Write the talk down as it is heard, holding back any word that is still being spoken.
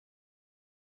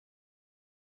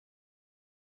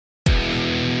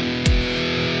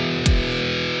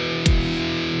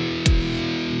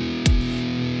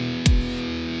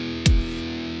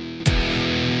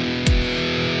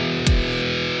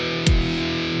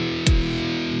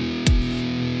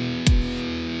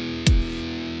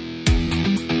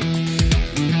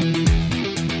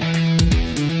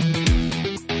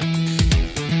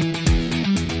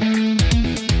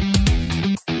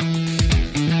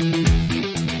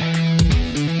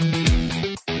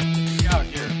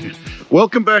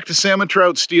Welcome back to Salmon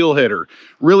Trout Steelheader.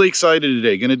 Really excited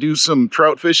today. Going to do some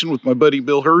trout fishing with my buddy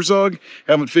Bill Herzog.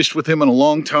 Haven't fished with him in a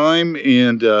long time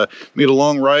and made a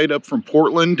long ride up from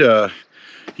Portland, up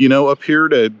here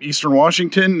to Eastern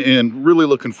Washington, and really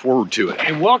looking forward to it.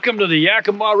 And welcome to the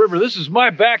Yakima River. This is my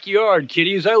backyard,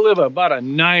 kiddies. I live about a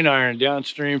 9-iron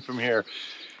downstream from here.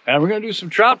 And we're going to do some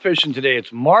trout fishing today.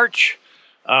 It's March.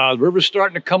 The river's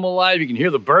starting to come alive. You can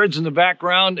hear the birds in the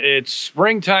background. It's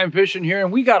springtime fishing here,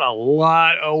 and we got a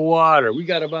lot of water. We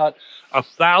got about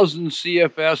 1,000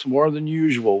 CFS more than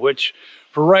usual, which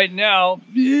for right now,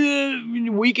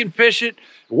 we can fish it.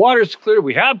 The water's clear.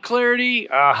 We have clarity.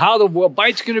 How the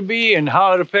bite's going to be and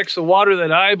how it affects the water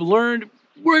that I've learned,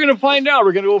 we're going to find out.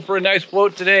 We're going to go for a nice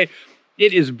float today.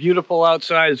 It is beautiful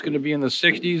outside. It's going to be in the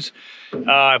 60s.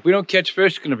 If we don't catch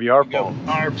fish, it's going to be our fault.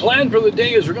 Our plan for the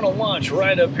day is we're going to launch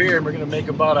right up here, and we're going to make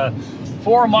about a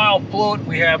 4-mile float.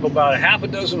 We have about a half a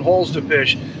dozen holes to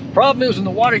fish. Problem is, when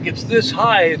the water gets this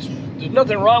high, there's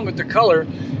nothing wrong with the color.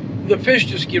 The fish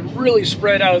just get really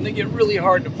spread out, and they get really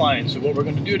hard to find. So what we're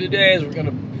going to do today is we're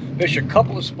going to fish a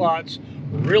couple of spots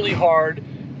really hard,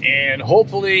 and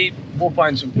hopefully we'll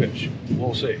find some fish.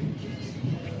 We'll see.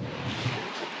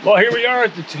 Well, here we are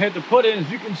at the put-in. As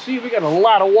you can see, we got a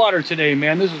lot of water today,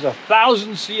 man. This is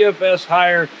 1,000 CFS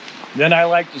higher than I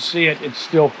like to see it. It's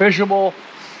still fishable.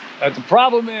 The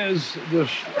problem is the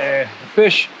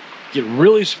fish get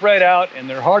really spread out and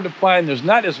they're hard to find. There's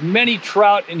not as many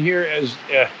trout in here as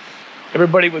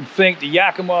everybody would think. The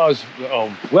Yakima is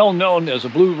well known as a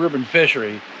blue ribbon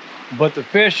fishery, but the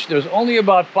fish, there's only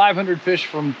about 500 fish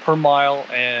per mile,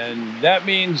 and that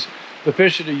means the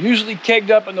fish that are usually kegged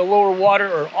up in the lower water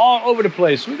are all over the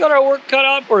place. We got our work cut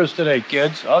out for us today,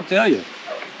 kids. I'll tell you,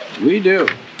 we do.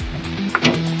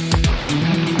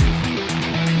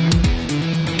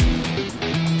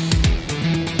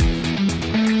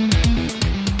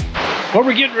 Well,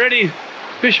 we're getting ready to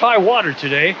fish high water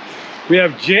today. We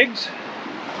have jigs,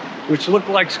 which look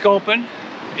like sculpin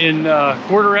in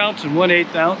 1/4 ounce and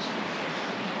 1/8 ounce.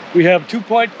 We have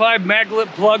 2.5 maglet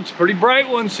plugs, pretty bright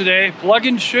ones today.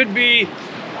 Plugging should be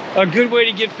a good way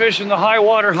to get fish in the high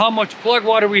water. How much plug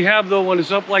water we have though when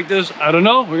it's up like this, I don't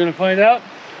know. We're gonna find out.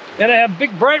 And I have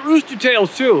big bright rooster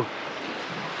tails too.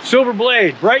 Silver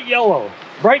blade, bright yellow,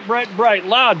 bright, bright, bright,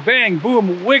 loud, bang,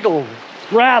 boom, wiggle,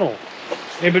 rattle.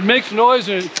 If it makes noise,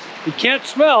 and you can't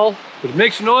smell, but it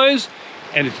makes noise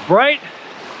and it's bright,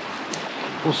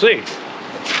 we'll see.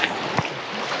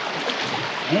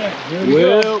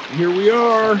 Well, here we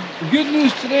are. The good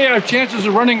news today, our chances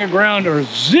of running aground are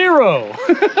 0.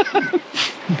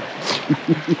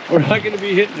 We're not going to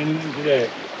be hitting anything today.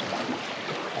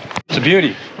 It's a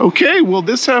beauty. Okay, well,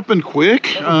 this happened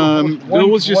quick. Bill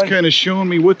was just kind of showing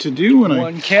me what to do when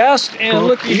one cast, and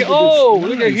look at here. Oh,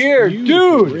 look at here,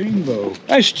 dude. Rainbow.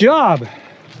 Nice job.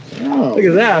 Wow. Look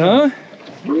at that, huh?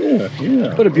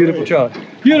 Yeah. What a beautiful trout.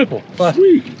 Beautiful.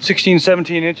 16,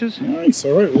 17 inches. Nice.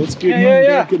 All right, well, let's get him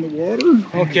back in the water.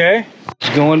 Okay.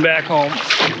 He's going back home.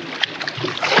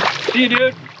 See you,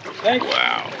 dude. Thanks.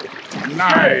 Wow.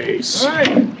 Nice. All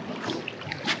right.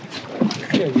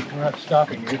 Okay, we're not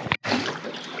stopping here.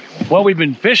 Well, we've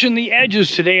been fishing the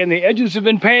edges today, and the edges have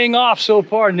been paying off so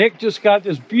far. Nick just got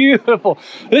this beautiful.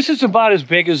 This is about as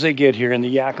big as they get here in the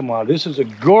Yakima. This is a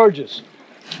gorgeous,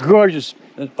 gorgeous,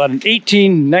 about an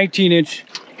 18, 19-inch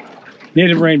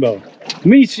native rainbow.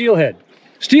 Mini steelhead.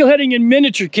 Steelheading in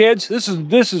miniature, kids. This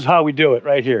is how we do it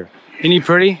right here. Isn't he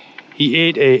pretty? He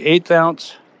ate a 1/8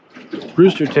 ounce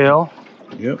rooster tail.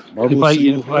 Yep.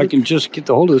 If I can just get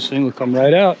the hold of this thing, we'll come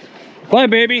right out. Bye,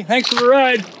 baby. Thanks for the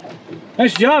ride.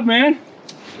 Nice job, man.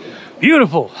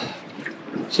 Beautiful.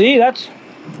 See, that's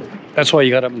why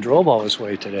you got up and drove all this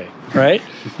way today, right?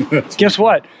 Guess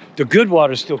what? The good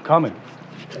water's still coming.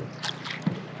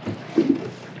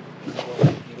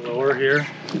 Lower here.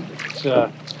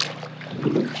 So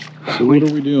what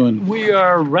are we doing? We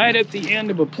are right at the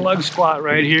end of a plug spot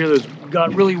right here that's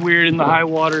got really weird in the high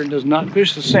water and does not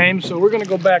fish the same, so we're going to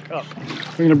go back up.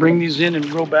 We're going to bring these in and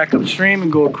row back upstream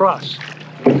and go across.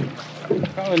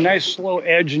 Found a nice slow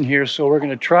edge in here, so we're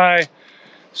going to try,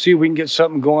 see if we can get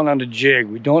something going on the jig.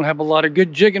 We don't have a lot of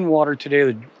good jigging water today.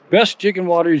 The best jigging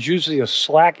water is usually a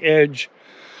slack edge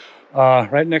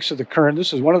right next to the current.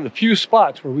 This is one of the few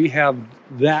spots where we have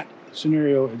that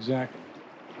scenario exactly.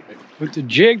 With the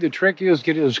jig, the trick is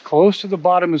get it as close to the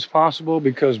bottom as possible,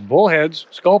 because bullheads,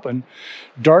 sculpin,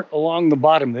 dart along the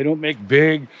bottom. They don't make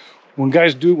big. When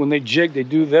they jig, they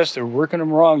do this. They're working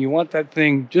them wrong. You want that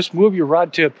thing, just move your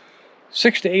rod tip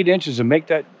 6 to 8 inches and make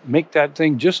that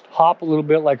thing just hop a little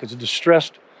bit, like it's a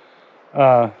distressed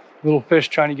little fish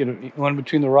trying to get one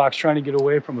between the rocks, trying to get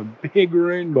away from a big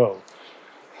rainbow.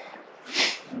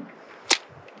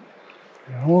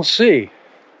 And we'll see.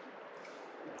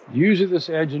 Usually this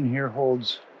edge in here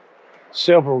holds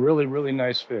several really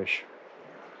nice fish.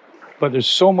 But there's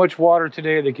so much water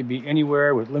today, they could be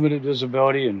anywhere with limited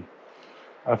visibility, and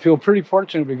I feel pretty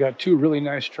fortunate we got 2 really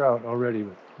nice trout already.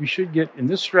 But we should get, in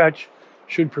this stretch,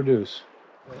 should produce.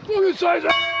 Look at the size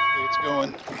of It's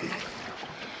going.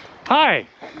 Hi.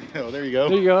 Oh, there you go.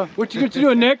 There you go. What you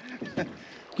doing, Nick?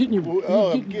 Getting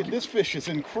your, This fish is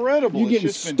incredible. You're getting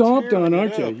stomped on,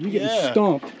 aren't you? You're getting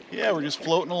stomped. Yeah, we're just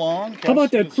floating along. How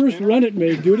about that first run it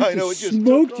made, dude? It just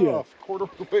smoked you.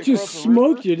 Just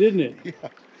smoked you, didn't it?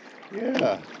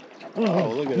 Yeah. Oh,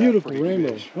 look at beautiful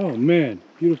rainbow. Oh man,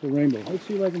 beautiful rainbow. Let's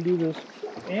see if I can do this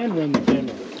and run the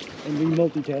camera and be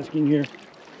multitasking here.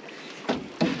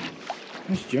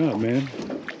 Nice job, man.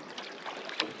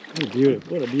 What a beauty.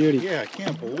 What a beauty. Yeah, I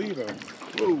can't believe it.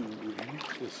 Whoa.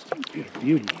 Just what a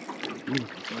beauty.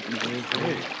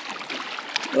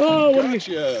 Oh, what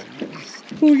gotcha.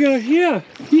 We got? Yeah,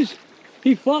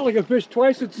 he fought like a fish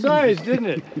twice its size, didn't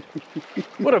it?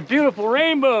 What a beautiful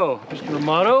rainbow, Mr.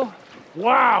 Amato.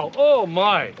 Wow, oh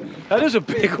my, that is a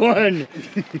big one.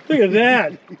 Look at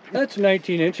that. That's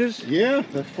 19 inches. Yeah,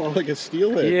 that fought like a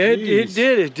steelhead. Yeah,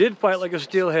 it did fight like a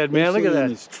steelhead, man. Look at that.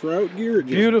 This trout gear, it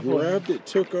just beautiful. Grabbed it,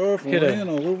 took off, ran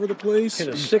all over the place. Hit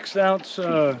a 6-ounce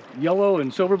yellow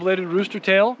and silver-bladed rooster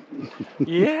tail.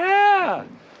 Yeah,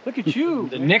 look at you.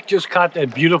 Nick just caught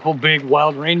that beautiful big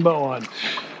wild rainbow on.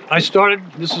 I started,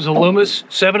 this is a Loomis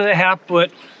 7.5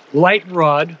 foot light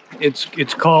rod. It's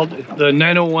called the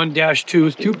 901-2.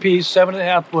 It's 2-piece,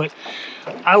 7.5 foot.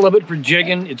 I love it for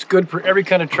jigging. It's good for every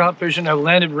kind of trout fishing. I've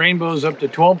landed rainbows up to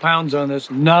 12 pounds on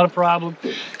this, not a problem.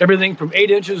 Everything from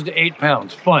 8 inches to 8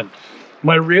 pounds, fun.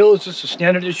 My reel is just a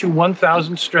standard issue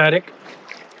 1000 Stratic.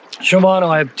 Shimano,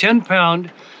 I have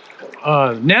 10-pound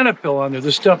nanopil on there.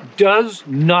 This stuff does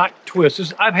not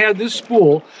twist. I've had this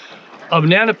spool of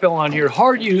nanopil on here,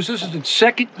 hard use. This is its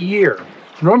 2nd year.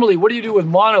 Normally, what do you do with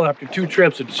mono after 2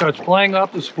 trips? It starts flying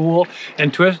off the spool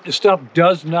and twist. The stuff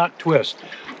does not twist.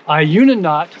 I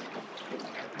uniknot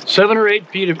 7 or 8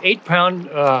 feet of 8-pound,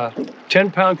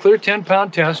 10-pound, clear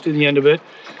 10-pound test to the end of it,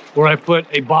 where I put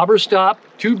a bobber stop,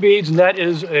 2 beads, and that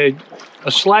is a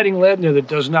sliding lead in there that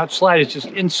does not slide. It's just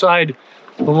inside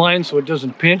the line so it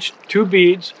doesn't pinch. 2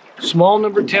 beads, small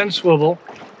number 10 swivel,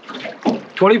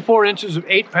 24 inches of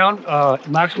 8-pound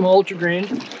maximum ultra green,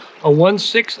 a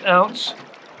 1/6 ounce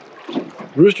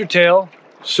rooster tail,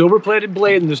 silver-plated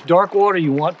blade. In this dark water,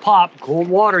 you want pop. Cold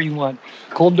water, you want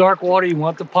cold, dark water, you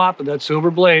want the pop of that silver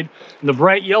blade. And the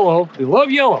bright yellow, they love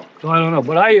yellow. So I don't know,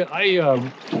 but I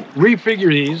refigure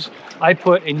these. I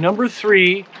put a number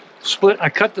 3 split. I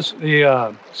cut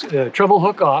the treble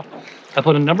hook off. I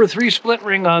put a number 3 split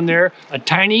ring on there, a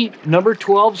tiny number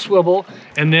 12 swivel,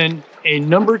 and then a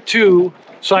number 2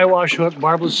 Siwash hook,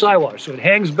 barbless Siwash. So it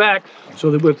hangs back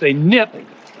so that if they nip,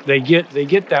 they get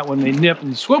that when they nip,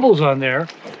 and the swivel's on there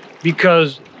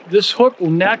because this hook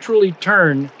will naturally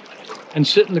turn and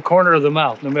sit in the corner of the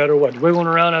mouth no matter what. Wiggling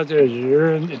around out there,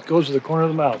 it goes to the corner of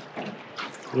the mouth.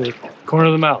 The corner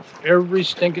of the mouth. Every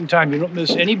stinking time. You don't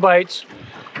miss any bites.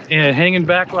 And hanging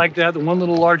back like that, the one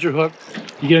little larger hook,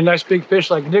 you get a nice big fish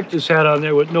like Nick just had on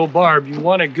there with no barb. You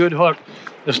want a good hook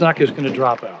that's not just going to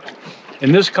drop out.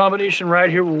 And this combination right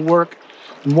here will work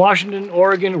in Washington,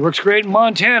 Oregon. It works great in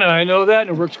Montana, I know that, and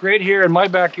it works great here in my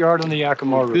backyard on the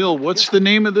Yakima River. Bill, what's the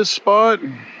name of this spot?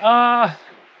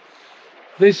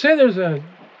 They say there's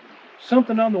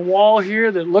something on the wall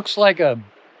here that looks like a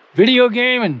video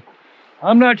game, and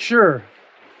I'm not sure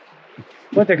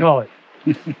what they call it.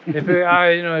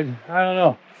 I don't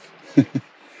know.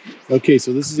 Okay,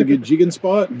 so this is a good jigging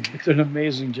spot? It's an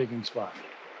amazing jigging spot.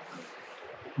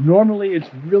 Normally it's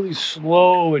really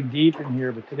slow and deep in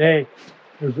here, but today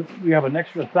we have an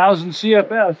extra 1,000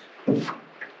 CFS,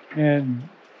 and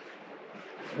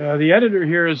the editor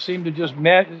here has seemed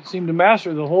to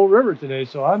master the whole river today.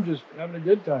 So I'm just having a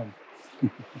good time.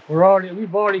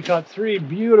 We've already caught 3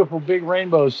 beautiful big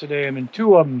rainbows today. I mean,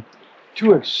 2 of them,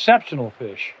 2 exceptional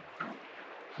fish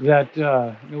that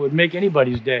it would make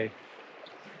anybody's day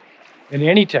in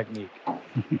any technique.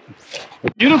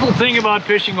 The beautiful thing about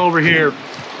fishing over here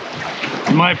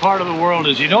in my part of the world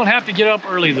is you don't have to get up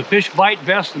early. The fish bite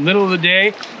best in the middle of the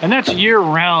day, and that's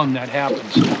year-round that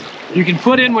happens. You can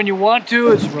put in when you want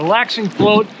to. It's a relaxing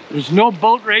float. There's no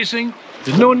boat racing.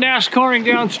 There's no NASCARing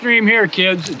downstream here,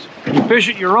 kids. You fish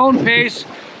at your own pace.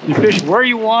 You fish where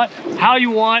you want, how you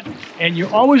want, and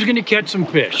you're always going to catch some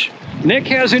fish. Nick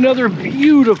has another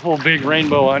beautiful big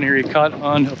rainbow on here. He caught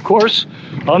on, of course,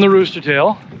 on the rooster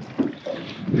tail.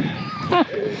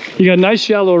 You got a nice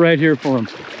shallow right here for him.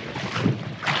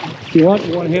 If you want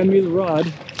to hand me the rod.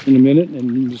 in a minute, and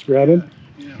you can just grab him.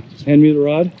 Yeah. Hand me the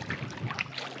rod.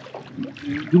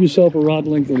 Give yourself a rod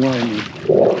length of line.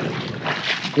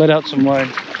 Man. Let out some line.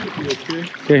 Okay.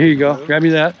 Okay, here you go. Grab me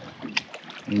that.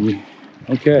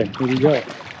 Okay, here we go.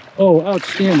 Oh,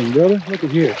 outstanding, brother. Look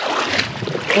at here.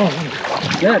 Oh,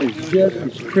 that is just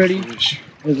as pretty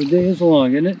as the day is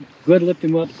long, isn't it? Go ahead, lift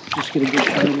him up. Just get a good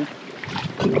shot of him.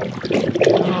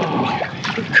 Oh,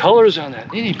 the colors on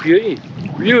that. Ain't he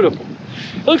beautiful?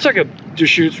 It looks like a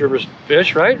Deschutes River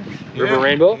fish, right? Yeah, River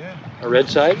rainbow, yeah. a red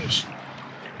side.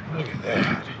 Look at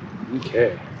that.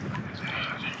 Okay.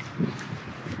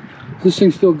 Is this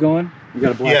thing still going? We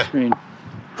got a black screen.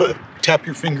 Tap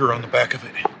your finger on the back of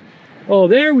it. Oh,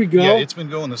 there we go. Yeah, it's been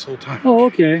going this whole time. Oh,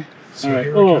 okay. So all right.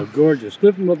 here we Oh, go. gorgeous.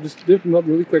 Lift him up. Just lift him up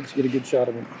really quick so you get a good shot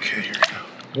of him. Okay, here we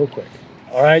go. Real quick.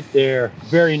 All right, there.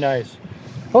 Very nice.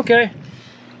 Okay.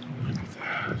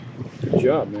 Good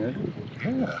job, man.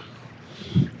 Yeah.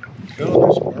 Oh,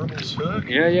 there's Marbles hook.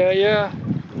 Yeah, yeah, yeah.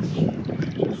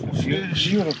 Fish.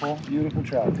 Beautiful, beautiful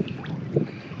trout.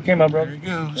 Okay, my brother. There he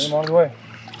Get goes. him on the way.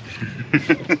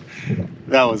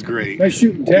 That was great. Nice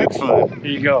shooting, Tex. Good fun.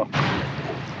 Here you go.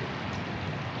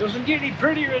 Doesn't get any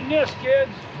prettier than this,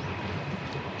 kids.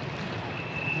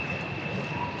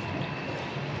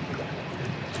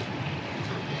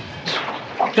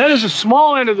 That is the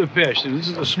small end of the fish. This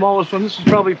is the smallest one. This is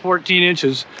probably 14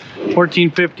 inches,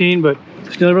 14, 15, but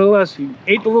nevertheless, he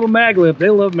ate the little mag lip. They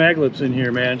love mag lips in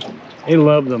here, man. They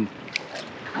love them.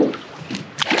 There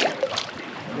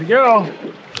we go.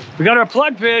 We got our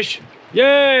plug fish.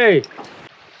 Yay!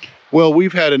 Well,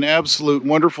 we've had an absolute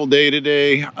wonderful day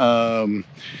today.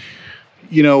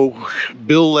 You know,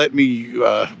 Bill let me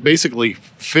basically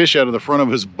fish out of the front of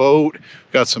his boat.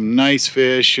 Got some nice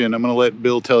fish, and I'm going to let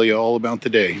Bill tell you all about the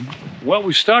day. Well,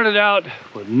 we started out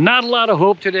with not a lot of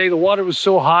hope today. The water was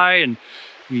so high, and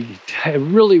we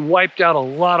really wiped out a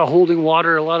lot of holding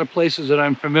water, a lot of places that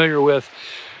I'm familiar with.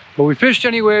 But we fished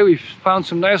anyway. We found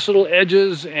some nice little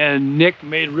edges, and Nick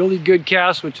made really good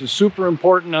casts, which is super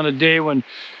important on a day when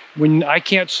I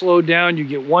can't slow down. You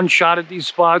get one shot at these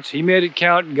spots. He made it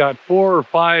count and got 4 or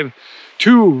 5,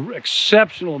 2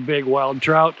 exceptional big wild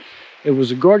trout. It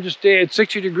was a gorgeous day at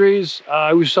 60 degrees.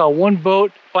 We saw one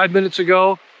boat 5 minutes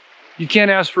ago. You can't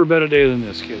ask for a better day than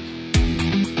this, kids.